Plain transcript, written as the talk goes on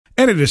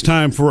And it is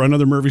time for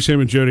another Murphy,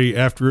 Sam, and Jody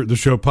After the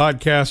Show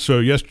podcast. So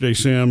yesterday,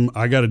 Sam,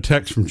 I got a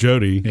text from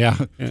Jody. Yeah.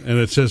 And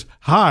it says,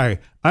 "Hi,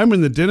 I'm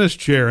in the dentist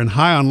chair and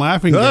high on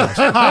laughing gas."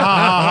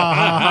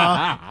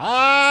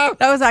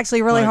 That was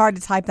actually really hard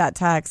to type that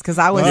text because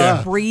I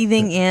was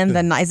breathing in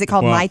the, is it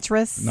called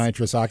nitrous?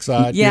 Nitrous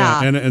oxide.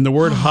 Yeah. And the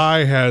word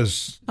high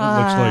has,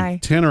 looks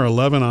like 10 or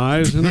 11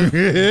 eyes in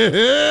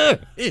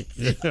it.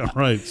 Yeah,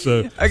 right.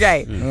 So,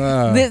 Okay.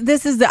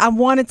 This is I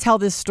want to tell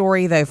this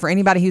story, though, for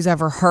anybody who's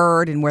ever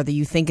heard, and whether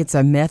you think it's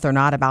a myth or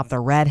not, about the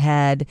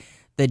redhead,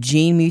 the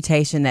gene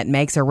mutation that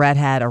makes a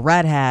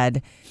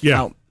redhead.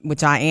 Yeah.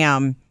 Which I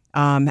am.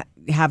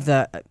 Have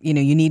the, you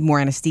need more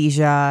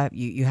anesthesia.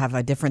 You have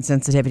a different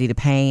sensitivity to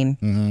pain.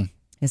 Mm-hmm.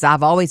 Because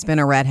I've always been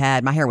a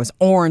redhead. My hair was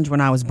orange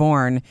when I was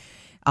born.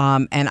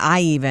 And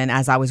I even,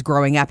 as I was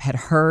growing up, had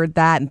heard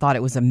that and thought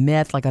it was a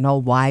myth, like an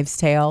old wives'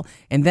 tale.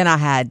 And then I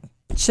had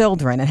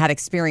children and had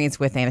experience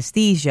with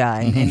anesthesia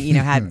and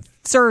had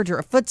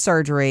foot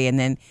surgery. And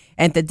then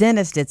at the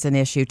dentist, it's an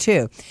issue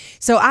too.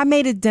 So I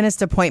made a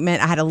dentist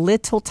appointment. I had a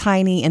little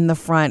tiny in the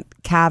front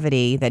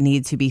cavity that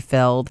needed to be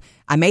filled.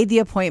 I made the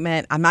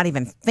appointment. I'm not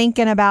even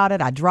thinking about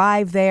it. I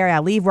drive there. I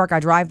leave work.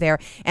 I drive there.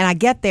 And I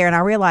get there and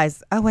I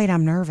realize, oh, wait,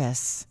 I'm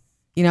nervous.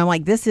 I'm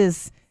like, this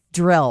is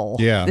drill.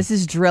 Yeah. This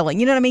is drilling.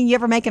 You know what I mean? You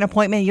ever make an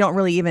appointment, you don't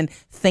really even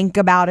think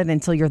about it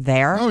until you're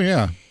there. Oh,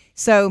 yeah.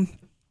 So,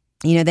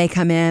 they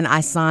come in,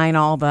 I sign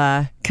all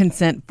the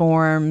consent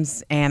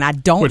forms, and I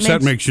don't. Which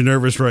that makes you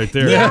nervous right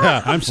there.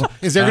 Yeah.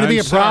 Is there going to be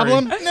a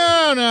problem?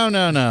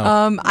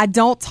 No. I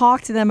don't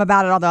talk to them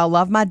about it, although I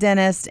love my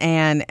dentist,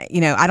 and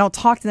I don't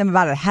talk to them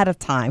about it ahead of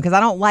time because I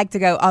don't like to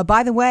go, oh,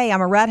 by the way,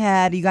 I'm a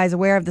redhead. Are you guys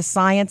aware of the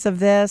science of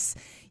this?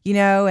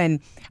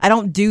 And I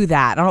don't do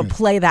that. I don't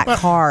play that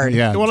card.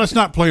 Yeah. Well, it's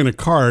not playing a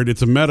card.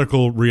 It's a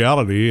medical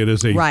reality. It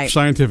is a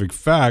scientific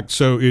fact.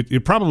 So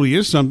it probably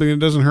is something that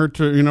doesn't hurt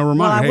to,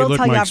 remind, hey, look,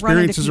 my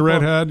experience as a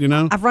redhead,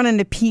 I've run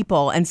into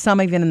people, and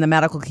some even in the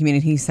medical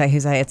community who say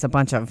it's a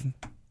bunch of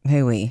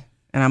hooey.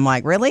 And I'm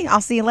like, really? I'll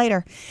see you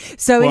later.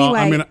 So anyway.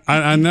 I mean,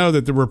 I know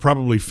that there were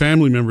probably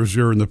family members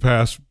here in the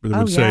past that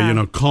would say,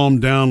 calm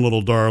down,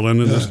 little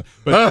darling. And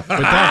but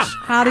that's,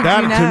 how did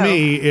that you know? To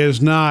me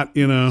is not,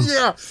 Yeah.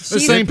 The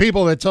same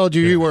people that told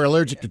you were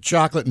allergic to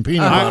chocolate and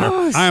peanut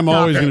butter. I am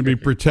always going to be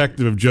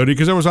protective of Jody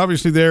because I was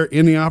obviously there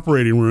in the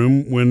operating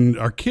room when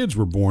our kids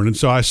were born. And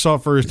so I saw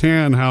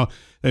firsthand how,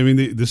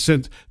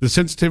 the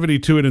sensitivity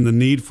to it and the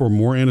need for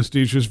more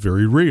anesthesia is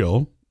very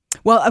real.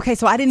 Well, okay,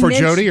 so I didn't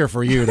mention... For Jody or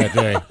for you that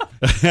day?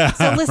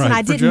 So listen,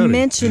 I didn't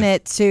mention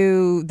it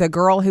to the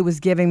girl who was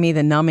giving me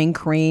the numbing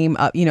cream.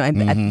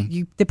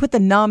 They put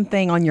the numb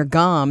thing on your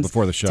gums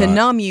before the shot to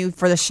numb you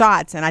for the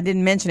shots, and I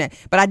didn't mention it.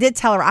 But I did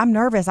tell her, I'm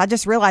nervous. I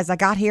just realized I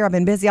got here. I've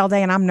been busy all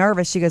day, and I'm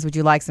nervous. She goes, would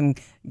you like some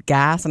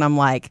gas? And I'm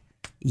like,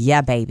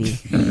 yeah, baby.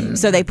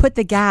 So they put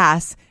the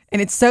gas,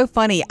 and it's so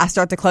funny. I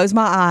start to close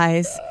my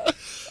eyes.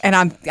 And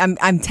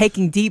I'm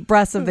taking deep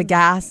breaths of the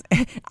gas.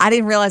 I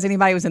didn't realize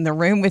anybody was in the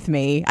room with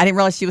me. I didn't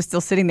realize she was still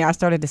sitting there. I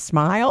started to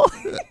smile.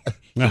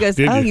 She goes,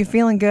 you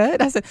feeling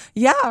good? I said,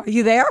 yeah, are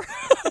you there?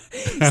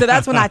 So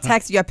that's when I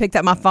texted you. I picked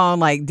up my phone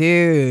like,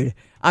 dude,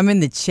 I'm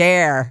in the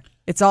chair.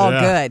 It's all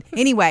good.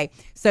 Anyway,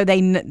 so they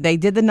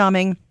did the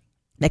numbing.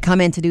 They come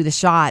in to do the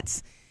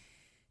shots.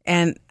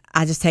 And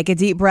I just take a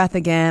deep breath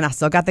again. I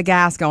still got the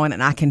gas going,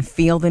 and I can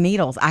feel the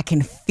needles. I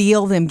can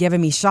feel them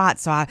giving me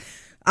shots. So I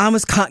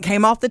almost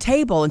came off the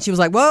table, and she was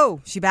like,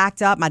 whoa. She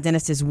backed up. My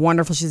dentist is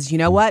wonderful. She says, you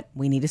know what?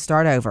 We need to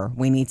start over.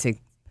 We need to,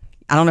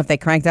 I don't know if they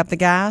cranked up the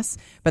gas,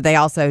 but they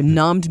also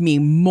numbed me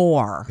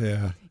more.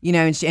 Yeah.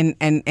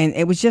 And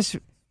it was just,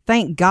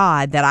 thank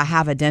God that I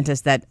have a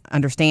dentist that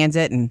understands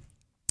it. And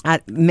I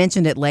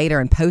mentioned it later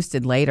and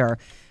posted later.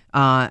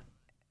 And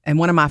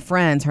one of my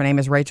friends, her name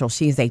is Rachel.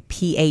 She's a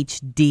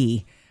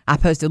PhD. I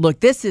posted,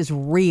 look, this is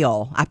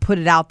real. I put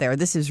it out there.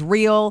 This is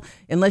real.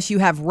 Unless you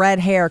have red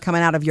hair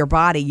coming out of your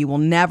body, you will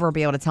never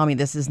be able to tell me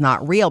this is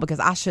not real, because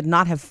I should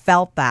not have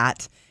felt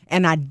that.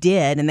 And I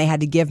did, and they had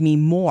to give me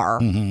more.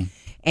 Mm-hmm.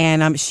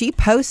 And she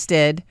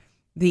posted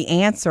the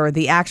answer,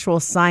 the actual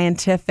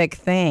scientific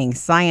thing,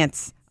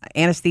 science,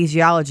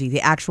 anesthesiology,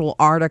 the actual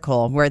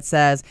article where it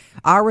says,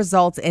 our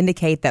results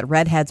indicate that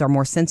redheads are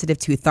more sensitive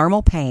to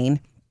thermal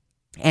pain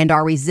and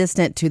are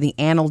resistant to the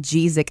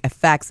analgesic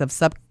effects of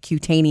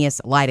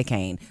subcutaneous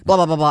lidocaine. Blah,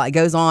 blah, blah, blah. It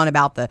goes on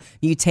about the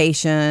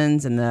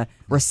mutations and the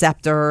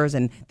receptors,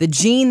 and the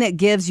gene that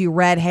gives you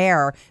red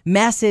hair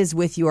messes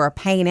with your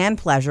pain and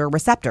pleasure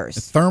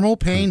receptors. Thermal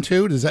pain,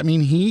 too? Does that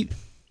mean heat?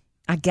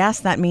 I guess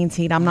that means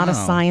heat. I'm not a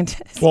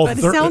scientist, well, but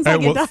it sounds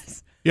like it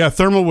does. Yeah,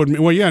 thermal would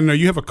mean,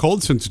 you have a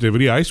cold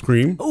sensitivity, ice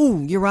cream.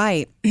 Ooh, you're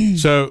right.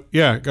 So,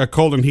 a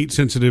cold and heat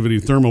sensitivity,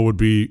 thermal would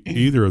be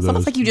either of those. It's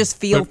almost like you just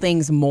feel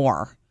things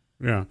more.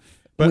 Yeah.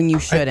 When you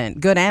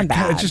shouldn't. Good and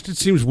bad. It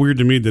seems weird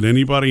to me that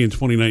anybody in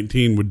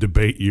 2019 would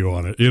debate you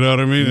on it. You know what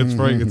I mean? It's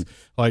right. It's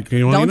like,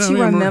 don't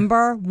you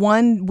remember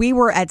we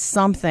were at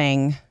some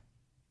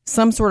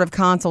sort of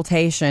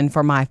consultation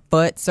for my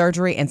foot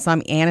surgery, and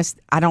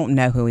I don't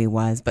know who he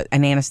was, but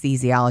an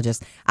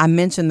anesthesiologist. I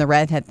mentioned the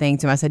redhead thing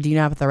to him. I said, do you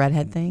know about the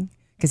redhead thing?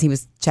 because he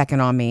was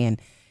checking on me.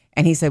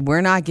 And he said,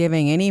 we're not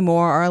giving any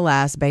more or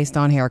less based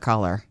on hair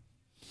color.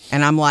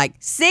 And I'm like,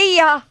 see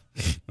ya.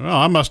 Well,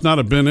 I must not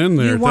have been in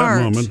there at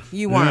that moment.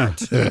 You weren't.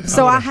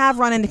 So I have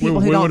run into people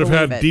who don't believe it. We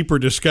would have had deeper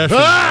discussions.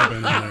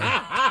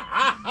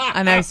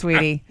 I know,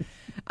 sweetie.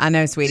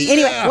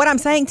 Anyway, what I'm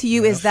saying to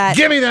you is that...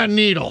 Give me that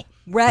needle.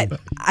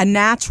 A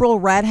natural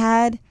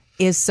redhead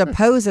is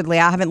supposedly,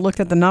 I haven't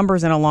looked at the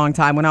numbers in a long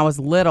time. When I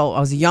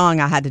was young,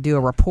 I had to do a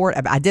report.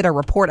 I did a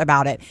report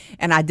about it,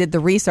 and I did the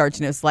research,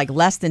 and it's like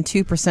less than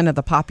 2% of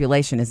the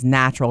population is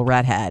natural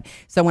redhead.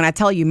 So when I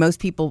tell you, most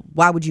people,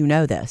 why would you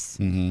know this?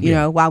 You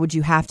know, why would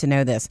you have to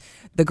know this?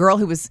 The girl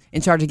who was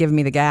in charge of giving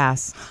me the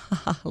gas,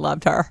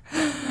 loved her.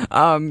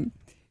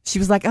 She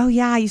was like, oh,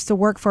 yeah, I used to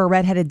work for a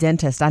redheaded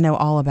dentist. I know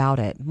all about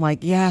it. I'm like,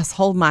 yes,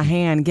 hold my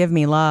hand, give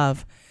me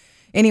love.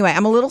 Anyway,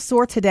 I'm a little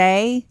sore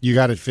today. You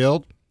got it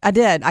filled? I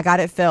did. I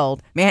got it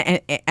filled. Man,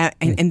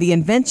 and the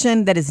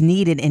invention that is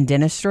needed in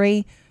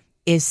dentistry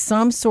is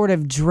some sort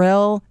of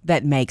drill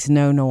that makes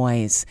no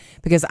noise.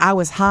 Because I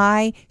was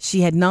high.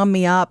 She had numbed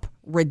me up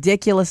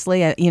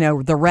ridiculously,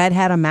 the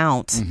redhead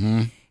amount.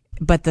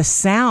 But the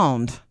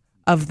sound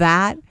of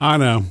that. I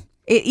know.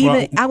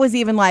 I was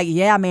even like,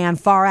 yeah, man,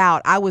 far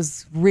out. I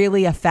was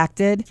really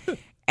affected.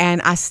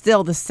 And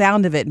the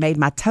sound of it made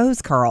my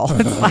toes curl.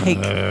 It's like,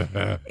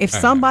 if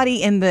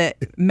somebody in the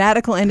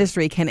medical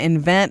industry can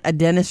invent a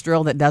dentist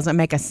drill that doesn't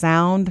make a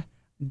sound,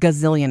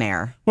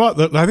 gazillionaire.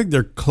 Well, I think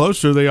they're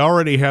closer. They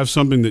already have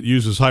something that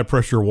uses high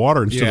pressure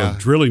water instead of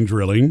drilling,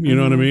 you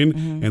know what I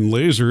mean? And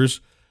lasers.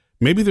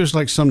 Maybe there's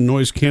like some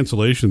noise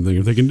cancellation thing.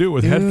 If they can do it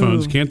with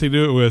headphones, can't they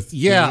do it with...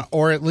 Yeah,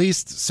 or at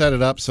least set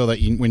it up so that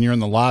when you're in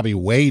the lobby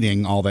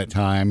waiting all that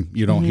time,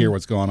 you don't hear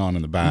what's going on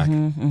in the back.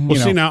 Well,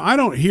 see, now, I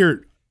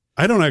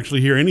don't actually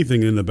hear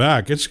anything in the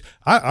back.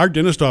 Our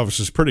dentist office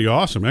is pretty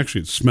awesome.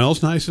 Actually, it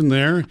smells nice in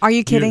there. Are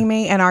you kidding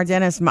me? And our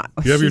dentist...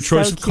 You have your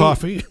choice of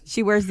coffee?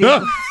 She wears these...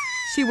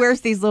 She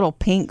wears these little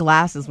pink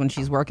glasses when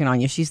she's working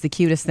on you. She's the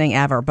cutest thing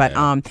ever. But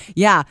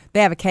they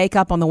have a cake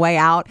up on the way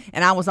out,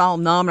 and I was all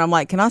numb, and I'm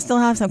like, can I still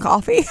have some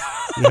coffee?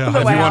 If you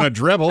want to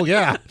dribble,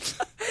 yeah.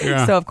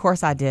 So, of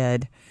course, I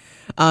did.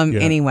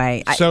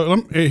 Anyway.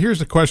 So here's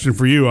the question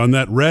for you on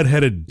that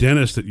redheaded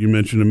dentist that you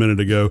mentioned a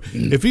minute ago.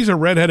 If he's a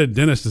redheaded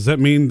dentist, does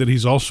that mean that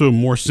he's also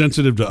more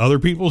sensitive to other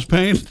people's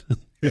pain?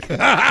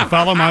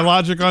 Follow my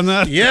logic on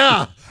that?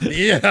 Yeah.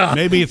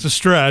 Maybe it's a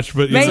stretch,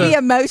 but maybe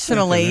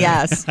emotionally,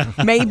 yes.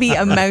 Maybe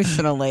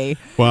emotionally.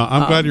 Well,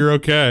 I'm glad you're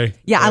okay.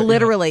 Yeah,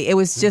 it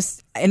was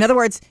just, in other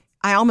words,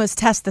 I almost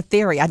test the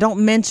theory. I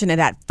don't mention it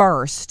at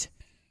first.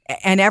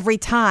 And every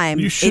time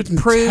it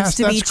proves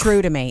to be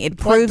true to me. It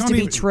proves to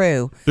be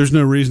true. There's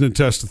no reason to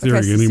test the theory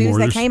anymore. As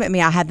soon as they came at me,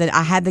 I had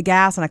the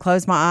gas and I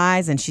closed my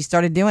eyes and she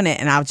started doing it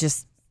and I was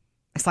just,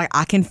 it's like,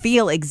 I can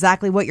feel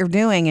exactly what you're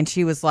doing. And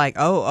she was like,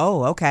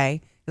 oh,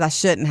 okay. I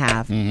shouldn't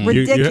have.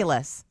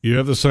 Ridiculous. You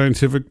have the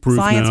scientific proof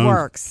now. Science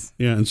works.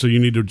 Yeah, and so you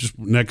need to just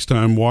next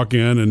time walk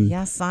in and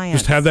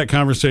just have that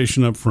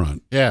conversation up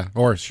front. Yeah,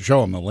 or show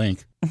them the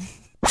link.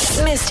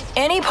 Missed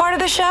any part of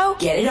the show?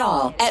 Get it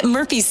all at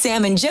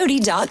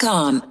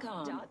murphysamandjody.com.